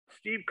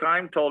Steve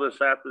Keim told us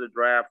after the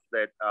draft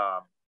that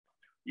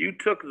you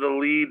took the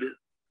lead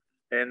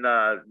in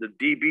the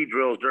DB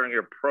drills during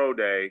your pro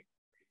day,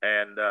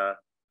 and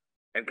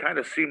kind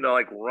of seemed to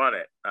like run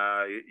it.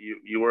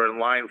 You were in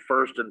line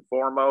first and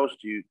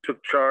foremost. You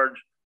took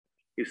charge.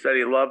 He said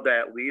he loved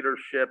that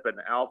leadership and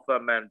alpha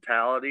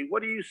mentality.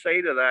 What do you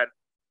say to that?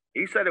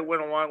 He said it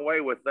went a long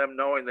way with them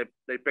knowing that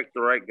they picked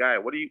the right guy.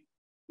 What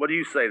do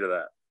you say to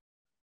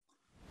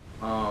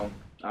that?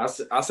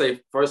 I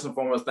say first and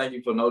foremost, thank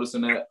you for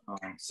noticing that.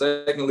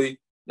 Secondly,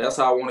 that's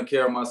how I want to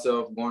carry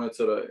myself going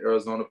into the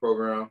Arizona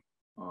program.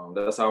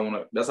 That's how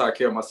I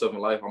carry myself in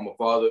life. I'm a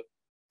father,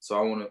 so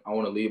I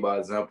want to lead by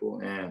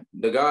example. And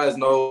the guys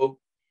know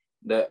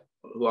that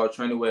who I was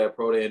training with at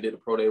pro day and did the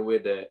pro day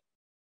with, that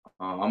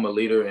I'm a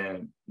leader,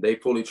 and they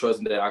fully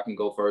trust that I can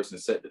go first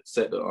and set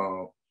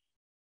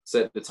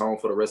the tone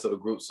for the rest of the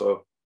group.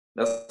 So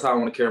that's how I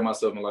want to carry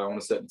myself in life. I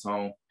want to set the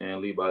tone and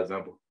lead by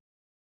example.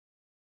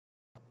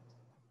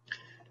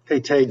 Hey,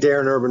 Tay,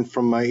 Darren Urban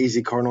from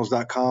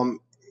EasyCardinals.com.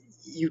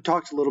 You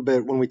talked a little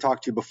bit when we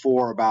talked to you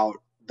before about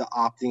the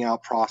opting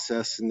out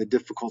process and the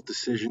difficult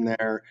decision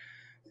there.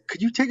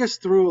 Could you take us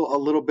through a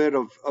little bit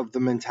of the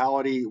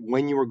mentality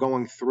when you were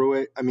going through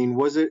it? I mean,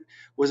 was it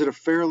a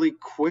fairly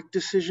quick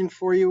decision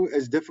for you,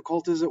 as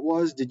difficult as it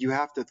was? Did you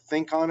have to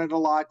think on it a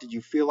lot? Did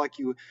you feel like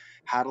you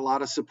had a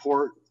lot of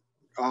support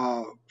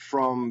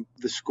from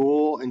the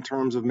school in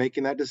terms of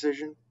making that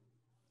decision?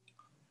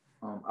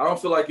 I don't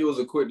feel like it was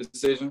a quick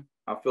decision.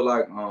 I feel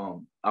like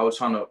I was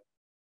trying to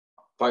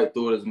fight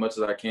through it as much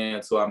as I can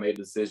until I made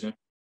the decision.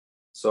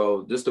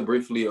 So just to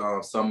briefly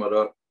sum it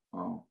up,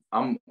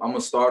 I'm a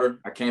starter.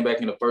 I came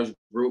back in the first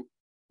group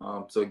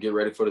to get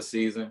ready for the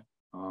season.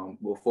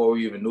 Before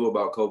we even knew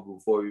about COVID,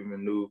 before we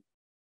even knew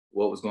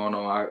what was going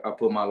on, I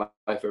put my life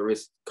at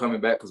risk coming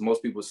back, because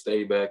most people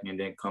stay back and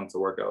then come to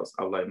workouts.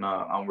 I was like,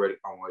 nah, I'm ready.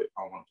 I want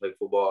to play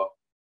football.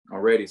 I'm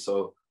ready.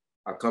 So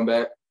I come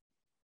back.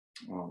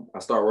 I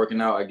start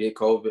working out. I get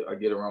COVID. I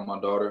get around my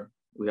daughter.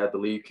 We had to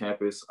leave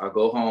campus. I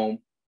go home.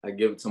 I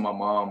give it to my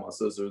mom, my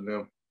sisters, and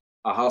them.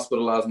 I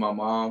hospitalize my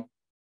mom.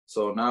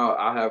 So now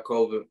I have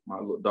COVID.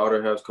 My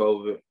daughter has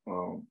COVID.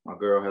 My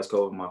girl has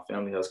COVID. My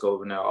family has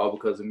COVID now, all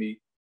because of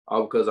me,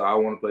 all because I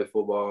want to play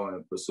football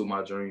and pursue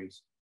my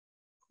dreams.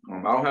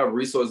 I don't have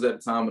resources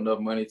at the time, enough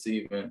money to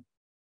even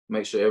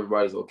make sure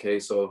everybody's okay.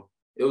 So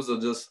it was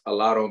just a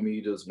lot on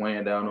me, just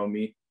weighing down on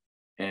me.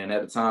 And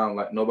at the time,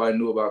 like, nobody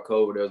knew about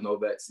COVID. There was no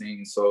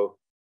vaccine. So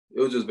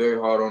it was just very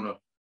hard on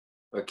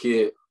a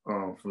kid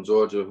from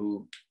Georgia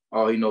who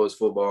all he knows is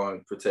football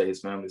and protect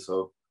his family.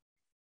 So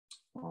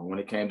when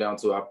it came down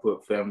to it, I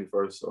put family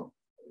first. So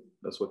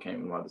that's what came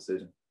in my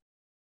decision.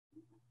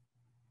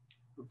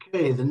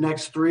 Okay, the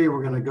next three,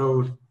 we're going to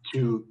go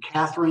to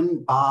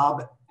Catherine,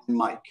 Bob, and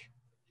Mike.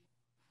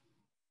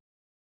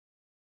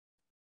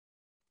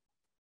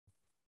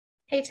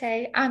 Hey,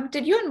 Tay.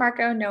 Did you and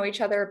Marco know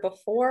each other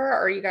before, or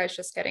are you guys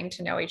just getting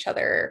to know each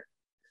other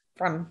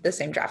from the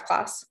same draft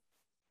class?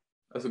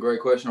 That's a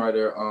great question right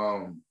there.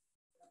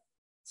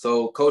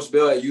 So Coach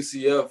Bill at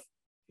UCF,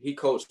 he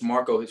coached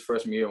Marco his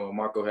freshman year when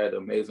Marco had an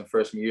amazing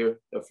freshman year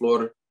at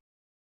Florida.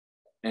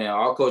 And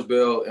our Coach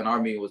Bill in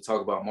our meeting was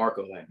talking about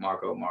Marco, like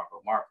Marco.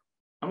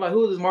 I'm like,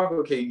 who is this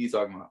Marco KD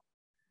talking about?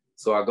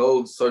 So I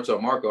go search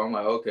up Marco. I'm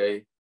like,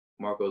 okay,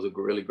 Marco's a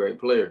really great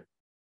player.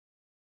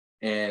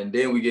 And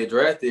then we get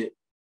drafted,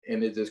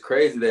 and it's just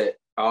crazy that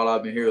all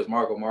I've been hearing is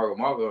Marco,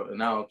 and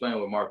now I'm playing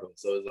with Marco.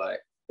 So it's like,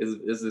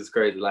 it's just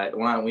crazy. Like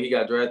when he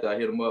got drafted, I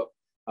hit him up.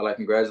 I like,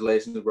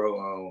 congratulations,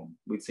 bro.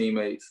 We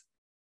teammates,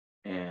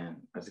 and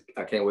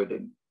I can't wait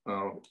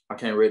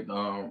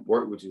to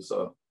work with you.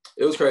 So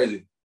it was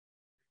crazy.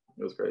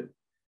 It was crazy.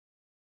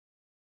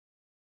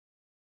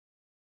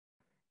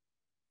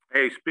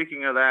 Hey,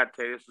 speaking of that,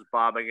 Tay, this is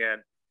Bob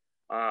again.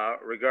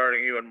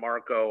 Regarding you and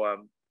Marco,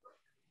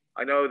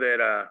 I know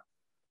that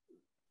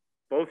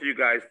both of you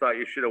guys thought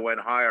you should have went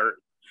higher.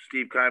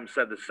 Steve Keim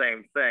said the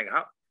same thing.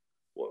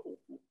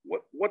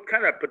 What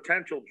kind of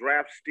potential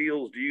draft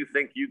steals do you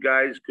think you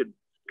guys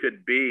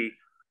could be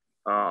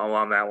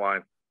along that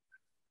line?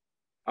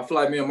 I feel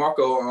like me and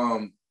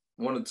Marco,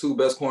 one of the two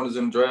best corners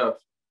in the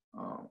draft.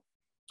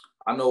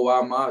 I know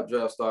why my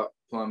draft stock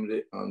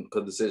plummeted because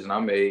the decision I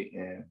made,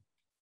 and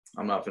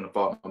I'm not finna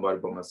fault nobody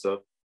but myself.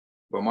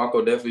 But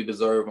Marco definitely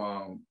deserved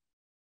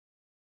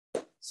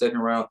second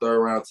round, third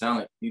round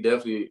talent. He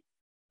definitely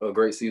a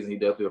great season. He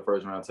definitely a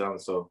first round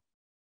talent. So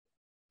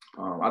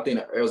I think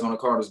the Arizona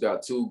Cardinals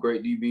got two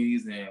great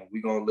DBs, and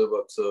we're gonna live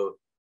up to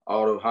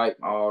all the hype,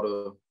 all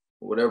the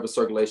whatever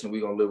circulation.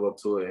 We're gonna live up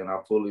to it, and I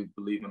fully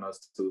believe in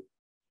us too.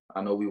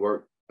 I know we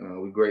work.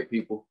 We're great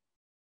people,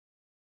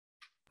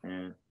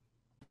 and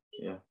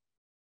yeah.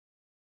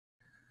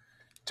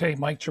 Tay,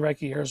 Mike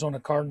Jarecki, Arizona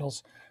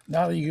Cardinals.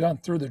 Now that you've gone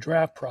through the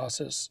draft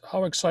process,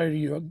 how excited are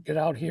you to get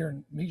out here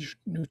and meet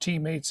new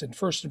teammates and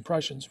first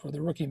impressions for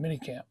the rookie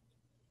minicamp?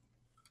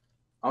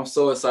 I'm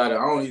so excited.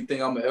 I don't even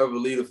think I'm gonna ever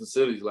leave the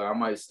facilities. Like, I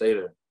might stay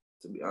there,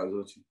 to be honest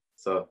with you.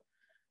 So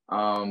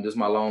this is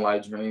my long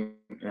life dream,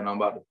 and I'm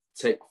about to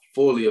take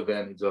fully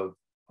advantage of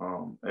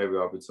every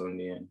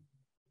opportunity. And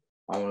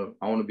I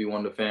want to be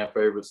one of the fan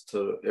favorites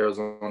to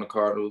Arizona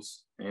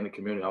Cardinals and the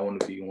community. I want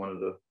to be one of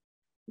the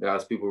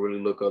guys people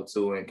really look up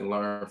to and can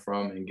learn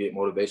from and get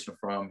motivation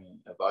from and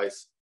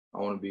advice. I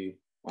want to be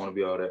all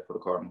that for the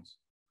Cardinals.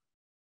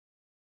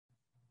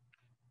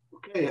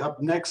 Okay, up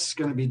next is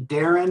going to be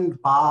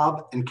Darren,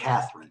 Bob, and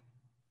Catherine.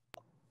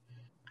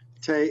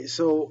 Tay,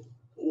 so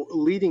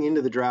leading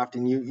into the draft,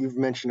 and you've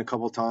mentioned a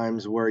couple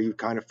times where you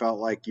kind of felt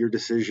like your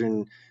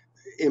decision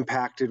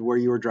impacted where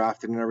you were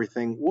drafted and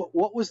everything.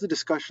 What was the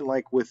discussion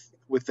like with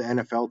the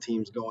NFL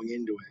teams going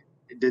into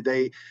it? Did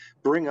they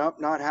bring up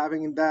not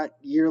having that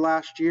year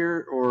last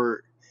year,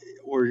 or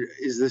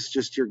is this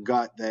just your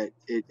gut that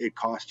it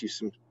cost you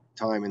some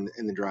time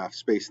in the draft,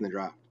 space in the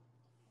draft?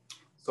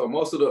 So I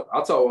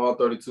talk with all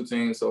 32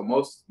 teams. So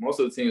most of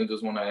the teams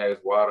just want to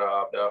ask why did I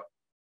opt out,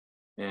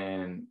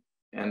 and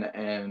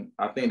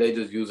I think they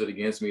just use it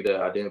against me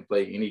that I didn't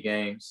play any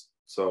games.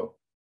 So,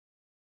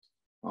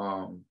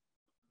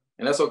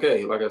 and that's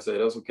okay. Like I said,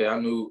 that's okay. I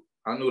knew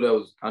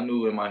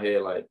in my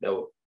head like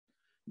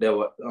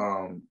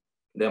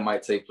that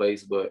might take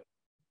place, but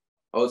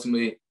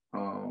ultimately,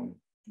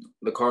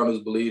 the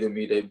Cardinals believed in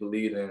me. They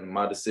believed in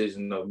my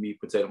decision of me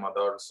protecting my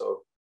daughter.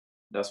 So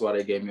that's why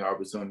they gave me an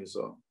opportunity.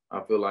 So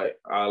I feel like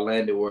I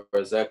landed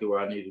exactly where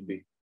I needed to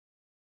be.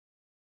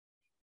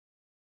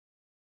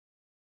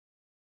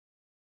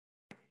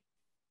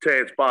 Tay,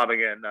 it's Bob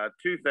again.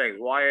 Two things.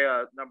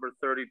 Why number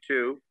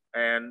 32?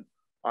 And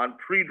on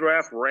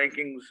pre-draft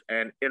rankings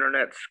and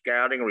internet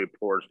scouting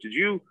reports, did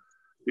you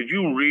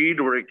read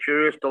or were you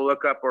curious to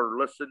look up or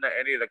listen to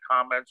any of the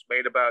comments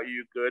made about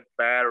you, good,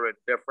 bad, or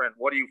indifferent?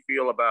 What do you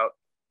feel about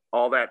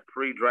all that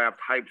pre-draft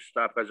hype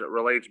stuff as it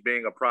relates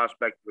being a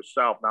prospect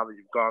yourself now that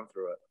you've gone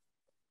through it?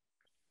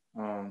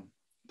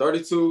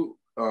 32,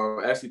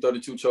 actually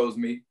 32 chose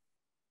me.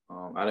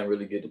 I didn't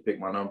really get to pick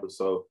my number,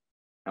 so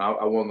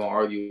I wasn't gonna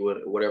argue with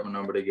whatever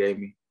number they gave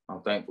me.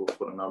 I'm thankful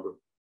for the number,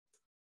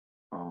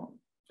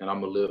 and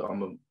I'm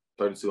a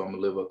 32. I'm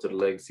gonna live up to the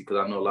legacy because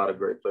I know a lot of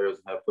great players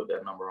have put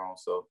that number on.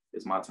 So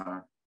it's my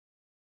turn.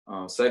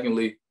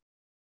 Secondly,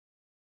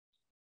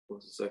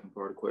 what's the second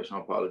part of the question?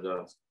 I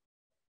apologize.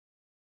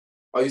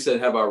 Oh, you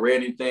said have I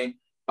read anything?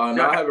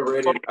 No, I haven't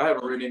read it. I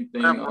haven't read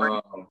anything.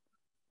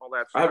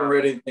 I haven't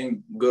read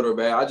anything good or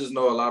bad. I just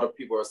know a lot of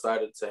people are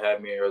excited to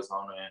have me in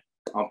Arizona, and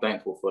I'm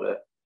thankful for that.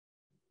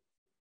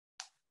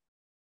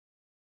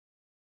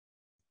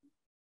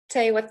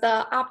 Tay, with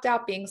the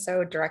opt-out being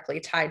so directly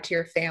tied to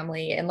your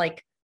family and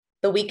like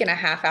the week and a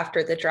half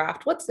after the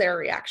draft, what's their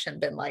reaction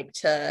been like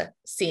to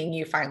seeing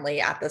you finally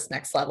at this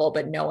next level,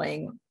 but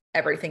knowing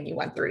everything you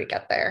went through to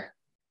get there?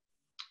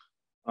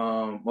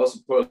 Most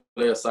importantly,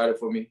 they're excited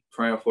for me,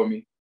 praying for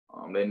me.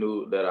 They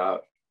knew that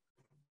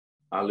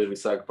I literally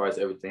sacrificed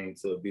everything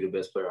to be the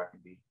best player I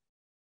can be.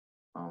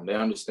 They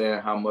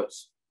understand how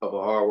much of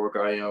a hard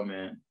worker I am,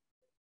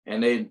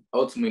 and they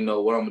ultimately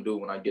know what I'm gonna do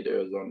when I get to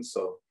Arizona.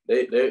 So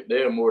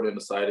they're more than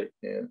excited,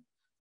 and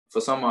for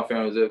some of my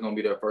families, it's gonna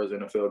be their first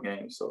NFL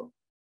game. So,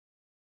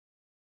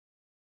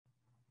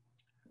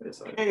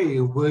 okay,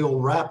 we'll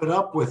wrap it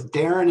up with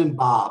Darren and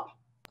Bob.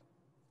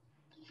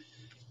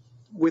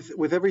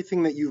 With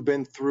everything that you've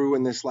been through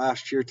in this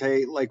last year,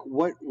 Tay, like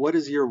what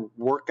has your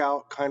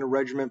workout kind of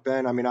regimen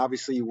been? I mean,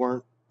 obviously you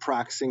weren't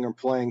practicing or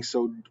playing,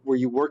 so were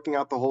you working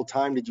out the whole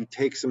time? Did you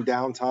take some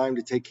downtime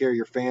to take care of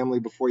your family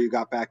before you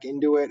got back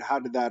into it? How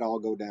did that all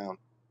go down?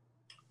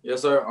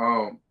 Yes, sir.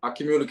 I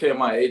communicated with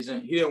my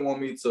agent. He didn't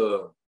want me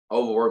to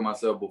overwork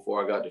myself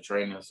before I got to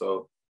training,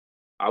 so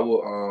I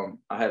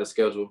had a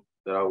schedule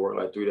that I worked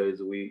like 3 days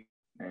a week,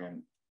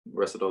 and the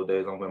rest of those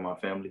days I'm with my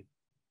family.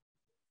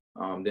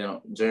 Then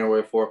on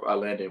January 4th, I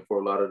landed in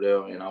Fort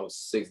Lauderdale, and I was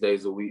 6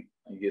 days a week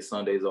and get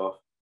Sundays off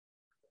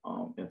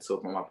until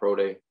for my pro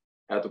day.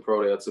 After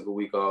pro day, I took a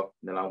week off.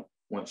 Then I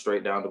went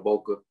straight down to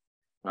Boca,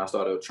 and I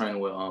started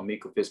training with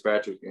Mika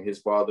Fitzpatrick and his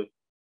father.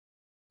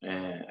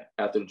 And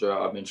after the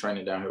draft, I've been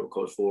training down here with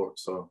Coach Ford.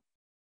 So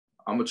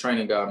I'm a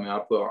training guy, man. I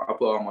put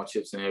all my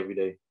chips in every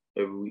day,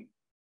 every week.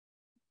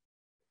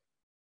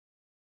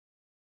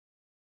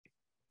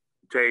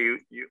 Tay,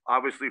 you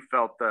obviously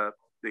felt the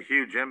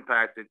huge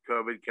impact that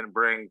COVID can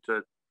bring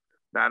to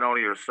not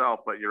only yourself,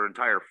 but your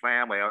entire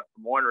family. I'm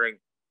wondering,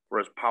 for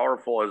as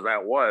powerful as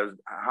that was,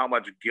 how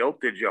much guilt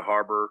did you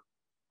harbor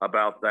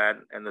about that?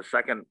 And the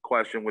second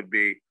question would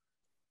be,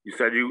 you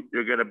said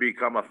you're going to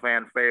become a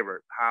fan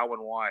favorite. How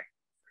and why?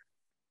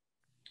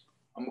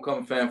 I'm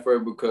becoming a fan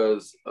favorite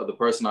because of the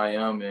person I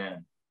am,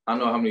 and I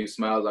know how many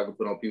smiles I can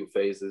put on people's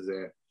faces.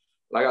 And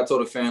like I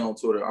told a fan on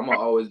Twitter, I'm gonna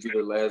always be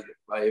the last.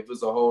 Like if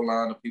it's a whole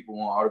line of people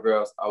want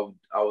autographs,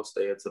 I would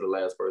stay until the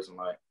last person.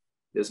 Like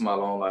this is my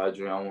long life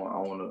dream. I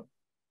want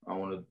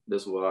to.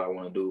 This is what I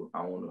want to do.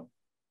 I want to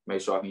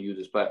make sure I can use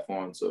this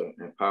platform to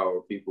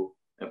empower people,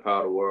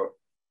 empower the world.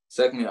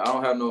 Secondly, I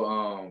don't have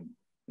no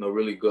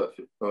really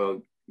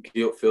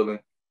guilt feeling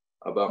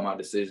about my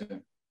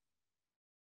decision.